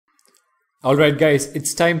Alright guys,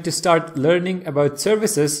 it's time to start learning about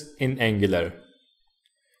services in Angular.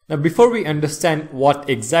 Now before we understand what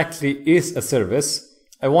exactly is a service,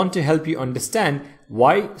 I want to help you understand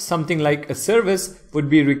why something like a service would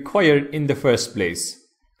be required in the first place.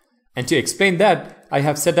 And to explain that, I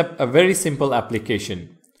have set up a very simple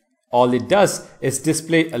application. All it does is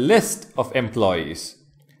display a list of employees.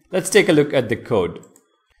 Let's take a look at the code.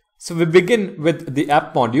 So we begin with the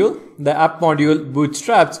app module. The app module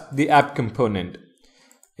bootstraps the app component.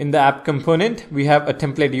 In the app component, we have a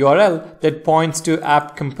template URL that points to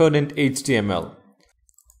app component HTML.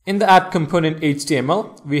 In the app component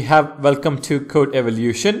HTML, we have welcome to Code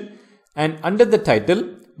Evolution, and under the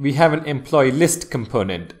title, we have an employee list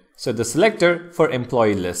component. So the selector for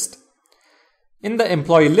employee list. In the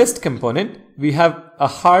employee list component, we have a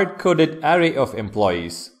hard-coded array of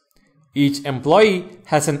employees. Each employee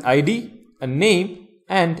has an ID, a name,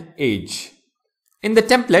 and age. In the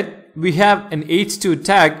template, we have an h2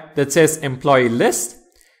 tag that says employee list,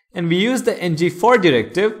 and we use the ng_for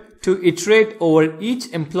directive to iterate over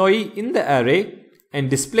each employee in the array and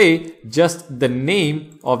display just the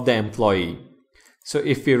name of the employee. So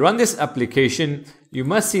if we run this application, you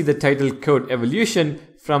must see the title Code Evolution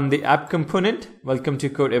from the app component, welcome to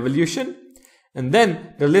Code Evolution, and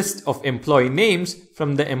then the list of employee names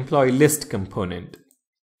from the employee list component.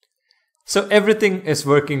 So everything is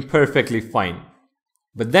working perfectly fine.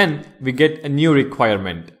 But then we get a new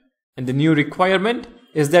requirement. And the new requirement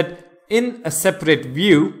is that in a separate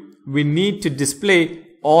view, we need to display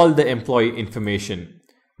all the employee information.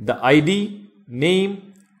 The ID,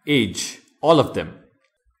 name, age, all of them.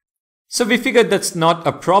 So we figured that's not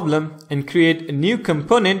a problem and create a new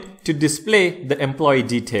component to display the employee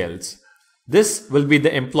details. This will be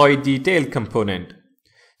the employee detail component.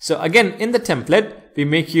 So again, in the template, we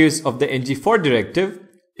make use of the ng_for directive,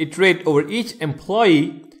 iterate over each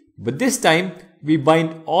employee, but this time we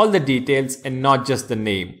bind all the details and not just the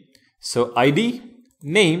name. So ID,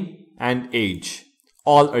 name, and age,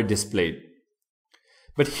 all are displayed.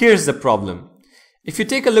 But here's the problem. If you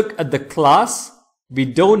take a look at the class, we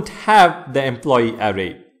don't have the employee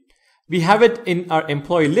array. We have it in our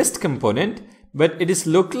employee list component, but it is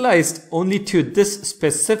localized only to this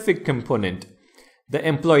specific component. The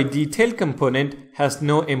employee detail component has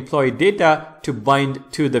no employee data to bind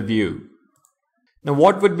to the view. Now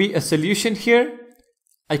what would be a solution here?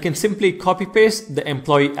 I can simply copy paste the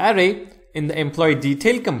employee array in the employee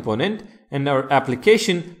detail component and our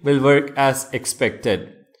application will work as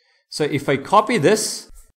expected. So if I copy this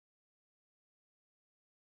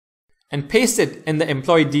and paste it in the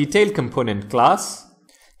employee detail component class,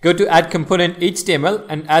 go to add component HTML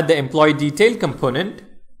and add the employee detail component.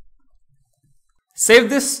 Save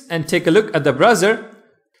this and take a look at the browser.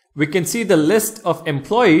 We can see the list of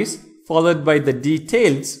employees followed by the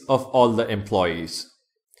details of all the employees.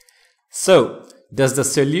 So, does the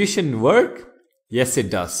solution work? Yes, it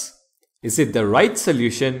does. Is it the right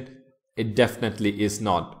solution? It definitely is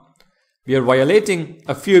not. We are violating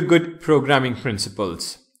a few good programming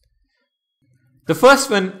principles. The first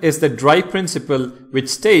one is the dry principle, which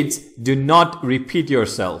states do not repeat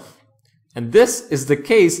yourself. And this is the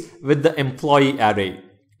case with the employee array.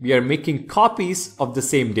 We are making copies of the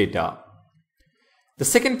same data. The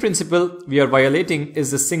second principle we are violating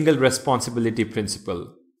is the single responsibility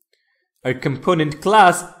principle. Our component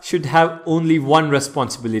class should have only one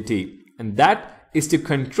responsibility, and that is to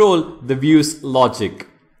control the view's logic.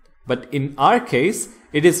 But in our case,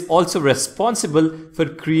 it is also responsible for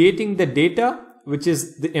creating the data, which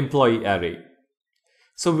is the employee array.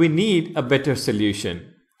 So we need a better solution.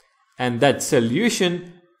 And that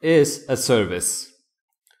solution is a service.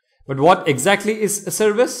 But what exactly is a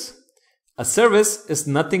service? A service is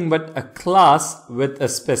nothing but a class with a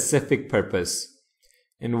specific purpose.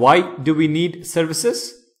 And why do we need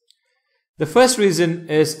services? The first reason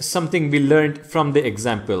is something we learned from the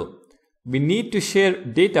example. We need to share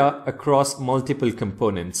data across multiple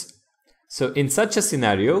components. So in such a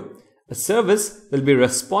scenario, a service will be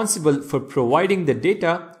responsible for providing the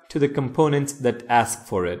data to the components that ask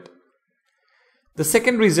for it. The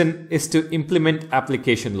second reason is to implement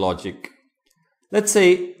application logic. Let's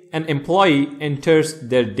say an employee enters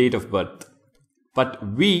their date of birth, but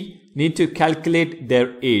we need to calculate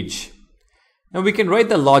their age. Now we can write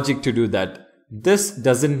the logic to do that. This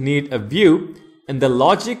doesn't need a view, and the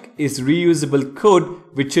logic is reusable code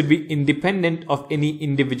which should be independent of any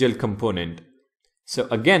individual component. So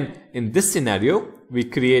again, in this scenario, we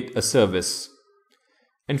create a service.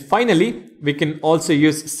 And finally, we can also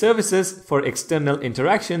use services for external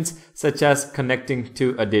interactions such as connecting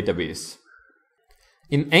to a database.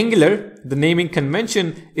 In Angular, the naming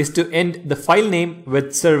convention is to end the file name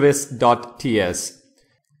with service.ts.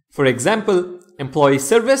 For example, employee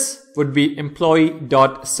service would be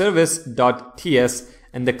employee.service.ts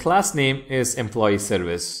and the class name is employee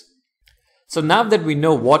service. So now that we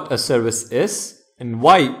know what a service is and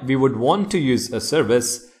why we would want to use a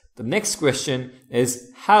service, the next question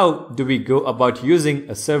is, how do we go about using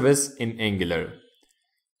a service in Angular?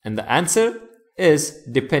 And the answer is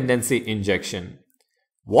dependency injection.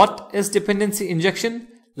 What is dependency injection?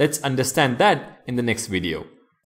 Let's understand that in the next video.